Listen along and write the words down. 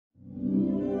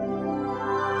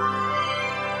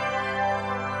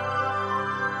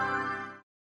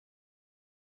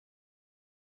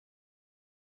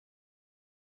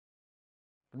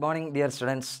Good morning, dear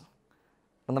students.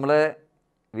 നമ്മൾ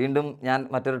വീണ്ടും ഞാൻ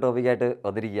മറ്റൊരു ടോപ്പിക്കായിട്ട്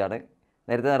വന്നിരിക്കുകയാണ്.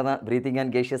 നേരത്തെ നടന്ന ബ്രീത്തിങ്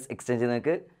ആൻഡ് ഗേഷ്യസ് എക്സ്ചേഞ്ച്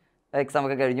നിങ്ങൾക്ക്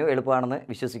എക്സാമൊക്കെ കഴിഞ്ഞു, എളുപ്പമാണെന്ന്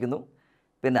വിശ്വസിക്കുന്നു.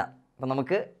 പിന്നെ അപ്പം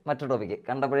നമുക്ക് മറ്റൊരു ടോപ്പിക്ക്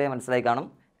കണ്ടപ്പോഴേ മനസ്സിലായി കാണും.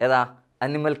 ഏതാ?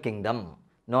 അനിമൽ കിങ്ഡം,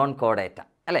 നോൺ കോഡേറ്റ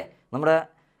അല്ലേ? നമ്മുടെ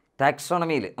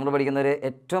ടാക്സോണമിയിൽ നമ്മൾ പഠിക്കുന്ന ഒരു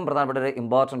ഏറ്റവും പ്രധാനപ്പെട്ട ഒരു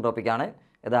ഇമ്പോർട്ടൻറ്റ് ടോപ്പിക്കാണ്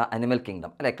ഏതാ? അനിമൽ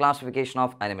കിങ്ഡം അല്ലേ? Classification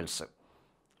of animals.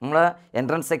 നമ്മൾ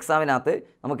എൻട്രൻസ് എക്സാമിനകത്ത്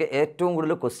നമുക്ക് ഏറ്റവും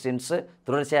കൂടുതൽ ക്വസ്റ്റ്യൻസ്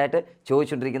തുടർച്ചയായിട്ട്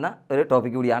ചോദിച്ചുകൊണ്ടിരിക്കുന്ന ഒരു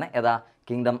ടോപ്പിക് കൂടിയാണ് ഏതാ?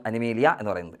 കിങ്ഡം അനിമേലിയ എന്ന്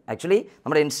പറയുന്നത്. ആക്ച്വലി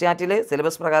നമ്മുടെ NCERT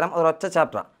സിലബസ് പ്രകാരം ഒരൊറ്റ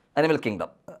ചാപ്റ്റർ അനിമൽ കിങ്ഡം,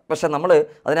 പക്ഷേ നമ്മൾ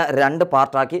അതിനെ 2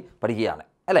 പാർട്ടാക്കി പഠിക്കുകയാണ്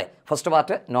അല്ലേ? First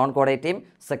part non കോഡേറ്റീവ്,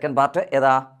 second part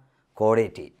ഏതാ?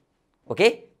 കോഡേറ്റീവ്. ഓക്കെ,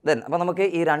 ദെൻ അപ്പോൾ നമുക്ക്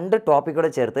ഈ 2 ടോപ്പിക്കോട്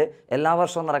ചേർത്ത് എല്ലാ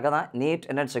വർഷവും നടക്കുന്ന നീറ്റ്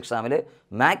എൻട്രൻസ് എക്സാമിൽ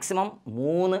മാക്സിമം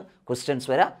 3 ക്വസ്റ്റ്യൻസ്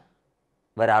വരെ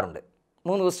വരാറുണ്ട്.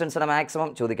 3 ക്വസ്റ്റ്യൻസാണ് മാക്സിമം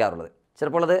ചോദിക്കാറുള്ളത്.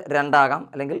 ചിലപ്പോൾ അത് 2 ആകാം,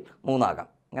 അല്ലെങ്കിൽ 3 ആകാം.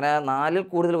 അങ്ങനെ 4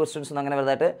 കൂടുതൽ ക്വസ്റ്റ്യൻസൊന്നും അങ്ങനെ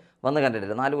വലുതായിട്ട് വന്ന്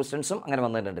കണ്ടിട്ടില്ല. 4 ക്വസ്റ്റ്യൻസും അങ്ങനെ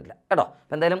വന്ന് കണ്ടിട്ടില്ല കേട്ടോ.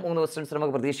 അപ്പോൾ എന്തായാലും 3 ക്വസ്റ്റ്യൻസ്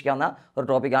നമുക്ക് പ്രതീക്ഷിക്കാവുന്ന ഒരു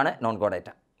ടോപ്പിക്കാണ് നോൺ കോഡേറ്റ.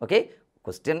 ഓക്കെ,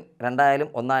 ക്വസ്റ്റ്യൻ 2 ആയാലും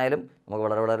 1 ആയാലും നമുക്ക്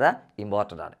വളരെ വളരെ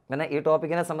ഇമ്പോർട്ടൻ്റ് ആണ്. പിന്നെ ഈ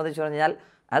ടോപ്പിക്കിനെ സംബന്ധിച്ച് പറഞ്ഞാൽ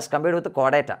ആസ് കമ്പയർഡ് വിത്ത്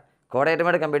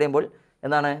കോഡേറ്റയുമായിട്ട് കമ്പയർ ചെയ്യുമ്പോൾ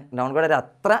എന്താണ്, നോൺ കോഡേറ്റ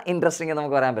അത്ര ഇൻട്രസ്റ്റിംഗ്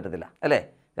നമുക്ക് പറയാൻ പറ്റത്തില്ല അല്ലേ?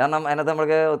 കാരണം അതിനകത്ത്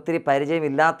നമുക്ക് ഒത്തിരി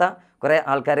പരിചയമില്ലാത്ത കുറേ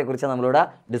ആൾക്കാരെ കുറിച്ച് നമ്മളിവിടെ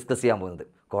ഡിസ്കസ് ചെയ്യാൻ പോകുന്നത്.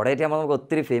 കോഡേറ്റ ആകുമ്പോൾ നമുക്ക്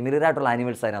ഒത്തിരി ഫെമിലിയർ ആയിട്ടുള്ള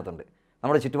ആനിമൽസ് അതിനകത്തുണ്ട്.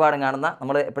 നമ്മുടെ ചുറ്റുപാടും കാണുന്ന,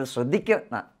 നമ്മൾ എപ്പോഴും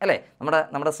ശ്രദ്ധിക്കുന്ന അല്ലേ,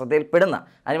 നമ്മുടെ ശ്രദ്ധയിൽപ്പെടുന്ന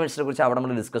ആനിമൽസിനെ കുറിച്ച് അവിടെ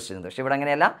നമ്മൾ ഡിസ്കസ് ചെയ്യുന്നത്. പക്ഷേ ഇവിടെ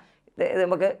അങ്ങനെയല്ല, ഇത്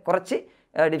നമുക്ക് കുറച്ച്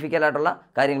ഡിഫിക്കൽട്ടായിട്ടുള്ള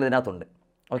കാര്യങ്ങൾ ഇതിനകത്തുണ്ട്.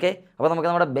 ഓക്കെ, അപ്പോൾ നമുക്ക്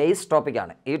നമ്മുടെ ബേസ്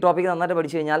ടോപ്പിക്കാണ്. ഈ ടോപ്പിക്ക് നന്നായിട്ട്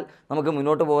പഠിച്ചു കഴിഞ്ഞാൽ നമുക്ക്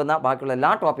മുന്നോട്ട് പോകുന്ന ബാക്കിയുള്ള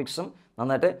എല്ലാ ടോപ്പിക്സും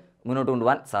നന്നായിട്ട് മുന്നോട്ട്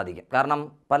കൊണ്ടുപോകാൻ സാധിക്കും. കാരണം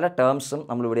പല ടേംസും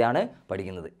നമ്മളിവിടെയാണ്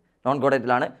പഠിക്കുന്നത്, നോൺ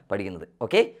കോഡേറ്റിലാണ് പഠിക്കുന്നത്.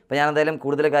 ഓക്കെ, അപ്പോൾ ഞാൻ എന്തായാലും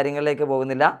കൂടുതൽ കാര്യങ്ങളിലേക്ക്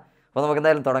പോകുന്നില്ല. അപ്പോൾ നമുക്ക്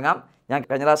എന്തായാലും തുടങ്ങാം. ഞാൻ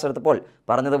കഴിഞ്ഞ ക്ലാസ് എടുത്തപ്പോൾ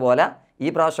പറഞ്ഞതുപോലെ ഈ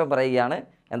പ്രാവശ്യം പറയുകയാണ്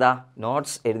എന്താ?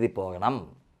 നോട്ട്സ് എഴുതി പോകണം.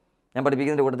 ഞാൻ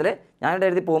പഠിപ്പിക്കുന്നതിൻ്റെ കൂട്ടത്തിൽ ഞാനിവിടെ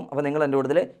എഴുതി പോകും, അപ്പോൾ നിങ്ങൾ എൻ്റെ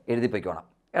കൂട്ടത്തിൽ എഴുതിപ്പോയിക്കോണം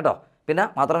കേട്ടോ. പിന്നെ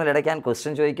മാത്രമല്ല, ഇടയ്ക്ക് ഞാൻ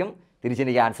ക്വസ്റ്റ്യൻ ചോദിക്കും,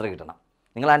 തിരിച്ചെനിക്ക് ആൻസർ കിട്ടണം.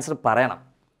 നിങ്ങൾ ആൻസർ പറയണം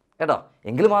കേട്ടോ,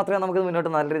 എങ്കിൽ മാത്രമേ നമുക്ക് മുന്നോട്ട്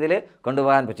നല്ല രീതിയിൽ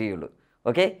കൊണ്ടുപോകാൻ പറ്റുകയുള്ളൂ.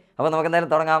 ഓക്കെ, അപ്പോൾ നമുക്ക്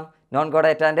എന്തായാലും തുടങ്ങാം. നോൺ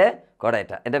കോഡേറ്റാൻ്റെ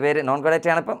കോഡേറ്റ. എൻ്റെ പേര് നോൺ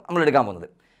കോഡേറ്റയാണ് ഇപ്പം നമ്മൾ എടുക്കാൻ പോകുന്നത്.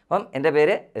 അപ്പം എൻ്റെ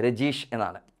പേര് രജീഷ്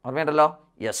എന്നാണ്, ഓർമ്മയുണ്ടല്ലോ?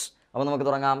 യെസ്. അപ്പോൾ നമുക്ക്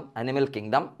തുടങ്ങാം. Animal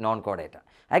kingdom, non കോഡേറ്റ.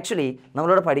 ആക്ച്വലി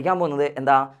നമ്മളിവിടെ പഠിക്കാൻ പോകുന്നത്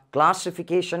എന്താ?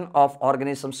 ക്ലാസിഫിക്കേഷൻ ഓഫ്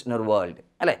ഓർഗാനിസംസ് ഇൻ ഒരു വേൾഡ്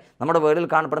അല്ലേ? നമ്മുടെ വേൾഡിൽ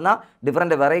കാണപ്പെടുന്ന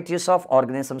ഡിഫറെൻറ്റ് വെറൈറ്റീസ് ഓഫ്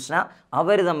ഓർഗാനിസംസിനെ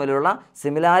അവർ തമ്മിലുള്ള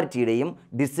സിമിലാരിറ്റിയുടെയും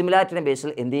ഡിസിമിലാരിറ്റിയുടെയും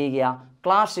ബേസിൽ എന്ത് ചെയ്യുക?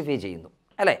 ക്ലാസിഫൈ ചെയ്യുന്നു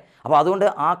അല്ലേ? അപ്പോൾ അതുകൊണ്ട്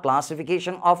ആ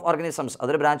ക്ലാസിഫിക്കേഷൻ ഓഫ് ഓർഗാനിസംസ്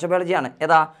അതൊരു ബ്രാഞ്ച് ഓഫ് ബയോളജിയാണ്.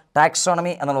 ഏതാ?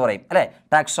 ടാക്സോണമി എന്നുള്ള പറയും അല്ലേ?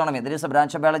 Taxonomy that is A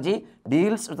branch of biology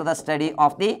deals with the study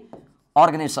of the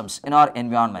organisms in our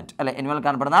environment അല്ലെ? എൻവയോൺമെൻറ്റ്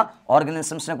കാണപ്പെടുന്ന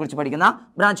ഓർഗാനിസംസിനെ കുറിച്ച് പഠിക്കുന്ന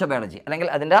ബ്രാഞ്ച് ഓഫ് ബയോളജി, അല്ലെങ്കിൽ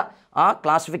അതിൻ്റെ ആ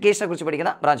ക്ലാസിഫിക്കേഷനെ കുറിച്ച്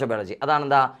പഠിക്കുന്ന ബ്രാഞ്ച് ഓഫ് ബയോളജി, അതാണ്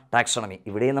എന്താ? ടാക്സോണമി.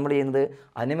 ഇവിടെയും നമ്മൾ ചെയ്യുന്നത്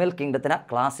അനിമൽ കിങ്ഡത്തിനെ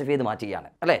ക്ലാസിഫൈ ചെയ്ത് മാറ്റുകയാണ്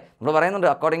അല്ലേ? നമ്മൾ പറയുന്നുണ്ട്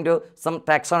according to some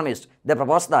taxonomist they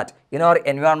propose that in our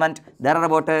environment there are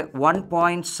about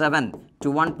 1.7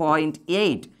 to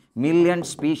 1.8 million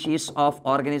species of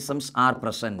organisms are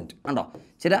present. ഉണ്ടോ?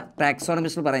 ചില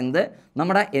ടാക്സോണമിസ്റ്റിൽ പറയുന്നത്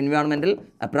നമ്മുടെ എൻവയോൺമെൻറ്റിൽ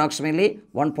approximately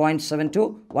 1.7 to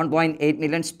 1.8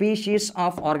 million species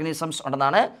of organisms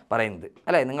ഉണ്ടെന്നാണ് പറയുന്നത്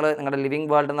അല്ലേ? നിങ്ങളുടെ ലിവിങ്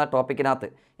വേൾഡ് എന്ന ടോപ്പിക്കിനകത്ത്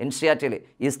NCERT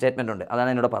ഈ സ്റ്റേറ്റ്മെൻ്റ് ഉണ്ട്, അതാണ്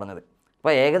എന്നോട് പറഞ്ഞത്.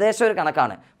 അപ്പോൾ ഏകദേശം ഒരു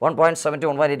കണക്കാണ് 1.7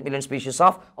 to 1.8 million species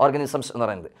of organisms എന്ന്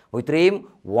പറയുന്നത്. അപ്പോൾ ഇത്രയും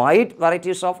വൈഡ്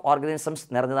വെറൈറ്റീസ് ഓഫ് ഓർഗാനിസംസ്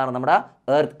നിറഞ്ഞതാണ് നമ്മുടെ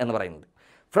എർത്ത് എന്ന് പറയുന്നത്.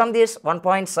 From these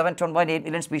 1.7 to 1.8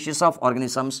 million species of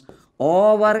organisms,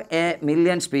 over a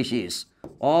million species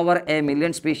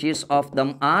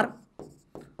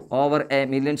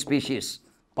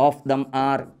of them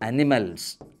are animals.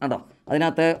 കണ്ടോ?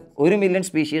 അതിനകത്ത് 1 million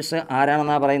സ്പീഷീസ്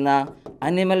ആരാണെന്നാണ് പറയുന്ന?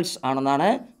 അനിമൽസ് ആണെന്നാണ്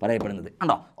പറയപ്പെടുന്നത്.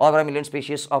 കണ്ടോ? Over A million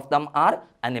species of them are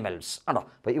animals. കണ്ടോ?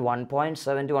 അപ്പോൾ ഈ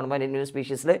 1.7 to 1.8 million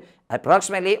സ്പീഷീസിൽ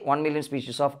approximately 1 million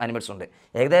species of animals ഉണ്ട്.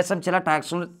 ഏകദേശം ചില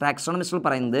ടാക്സോണമിസ്റ്റുകൾ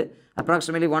പറയുന്നത്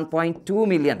approximately 1.2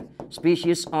 million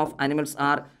species of animals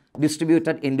R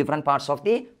distributed in different parts of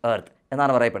the earth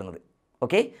എന്നാണ് പറയപ്പെടുന്നത്.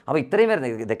 ഓക്കെ, അപ്പോൾ ഇത്രയും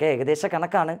വരുന്നത് ഇതൊക്കെ ഏകദേശ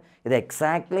കണക്കാണ്. ഇത്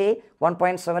exactly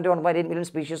 1.7 to 1.8 million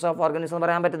species of organism എന്ന്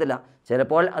പറയാൻ പറ്റത്തില്ല.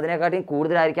 ചിലപ്പോൾ അതിനെക്കാട്ടിയും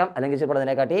കൂടുതലായിരിക്കാം, അല്ലെങ്കിൽ ചിലപ്പോൾ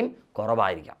അതിനെക്കാട്ടിയും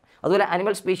കുറവായിരിക്കാം. അതുപോലെ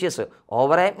animal species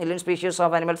over A million species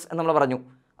of animals എന്ന് നമ്മൾ പറഞ്ഞു.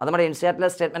 അത് നമ്മുടെ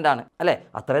NCERT സ്റ്റേറ്റ്മെൻ്റ് ആണ് അല്ലേ?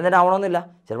 അത്രയും തന്നെ ആവണമെന്നില്ല,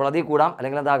 ചിലപ്പോൾ അതിൽ കൂടാം,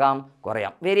 അല്ലെങ്കിൽ എന്താകാം,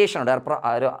 കുറയാം. വേരിയേഷൻ ഉണ്ട്,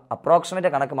 ഒരു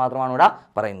അപ്രോക്സിമേറ്റ് കണക്ക് മാത്രമാണ് ഇവിടെ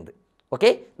പറയുന്നത്. ഓക്കെ,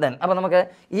 ദെൻ അപ്പോൾ നമുക്ക്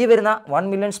ഈ വരുന്ന 1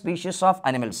 million സ്പീഷീസ് ഓഫ്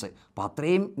അനിമൽസ്, അപ്പോൾ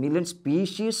അത്രയും മില്യൺ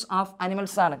സ്പീഷീസ് ഓഫ്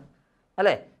അനിമൽസ് ആണ്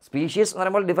അല്ലേ? സ്പീഷീസ് എന്ന്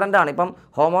പറയുമ്പോൾ ഡിഫറൻ്റ് ആണ്. ഇപ്പം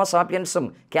ഹോമോസാപ്പിയൻസും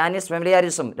കാനിയസ്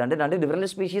ഫെമിലിയാരിസും രണ്ട് ഡിഫറെൻറ്റ്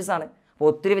സ്പീഷീസാണ്. അപ്പോൾ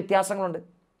ഒത്തിരി വ്യത്യാസങ്ങളുണ്ട്.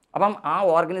 അപ്പം ആ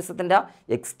ഓർഗാനിസത്തിൻ്റെ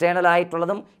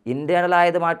എക്സ്റ്റേണലായിട്ടുള്ളതും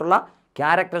ഇൻറ്റേർണലായതുമായിട്ടുള്ള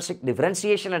ക്യാരക്ടറിസ്റ്റിക്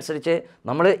ഡിഫറൻസിയേഷൻ അനുസരിച്ച്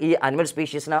നമ്മൾ ഈ അനിമൽ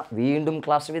സ്പീഷീസിനെ വീണ്ടും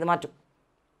ക്ലാസിഫൈ ചെയ്ത് മാറ്റും.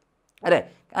 അല്ലേ?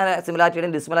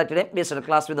 സിമിലാരിറ്റിയുടെയും ഡിസിമിലാരിറ്റിയുടെയും ബേസ്ഡ്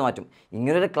ക്ലാസ് ചെയ്ത് മാറ്റും.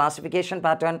 ഇങ്ങനൊരു ക്ലാസിഫിക്കേഷൻ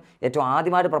പാറ്റേൺ ഏറ്റവും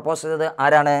ആദ്യമായിട്ട് പ്രപ്പോസ് ചെയ്തത്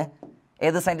ആരാണ്?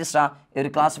 ഏത് സയൻറ്റിസ്റ്റാണ് ഒരു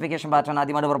ക്ലാസിഫിക്കേഷൻ പാറ്റേൺ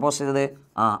ആദ്യമായിട്ട് പ്രപ്പോസ് ചെയ്തത്?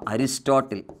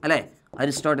 അരിസ്റ്റോട്ടിൽ, അല്ലേ?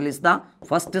 Aristotle is the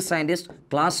first scientist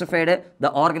classified the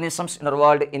organisms in the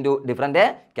world into different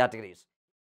categories.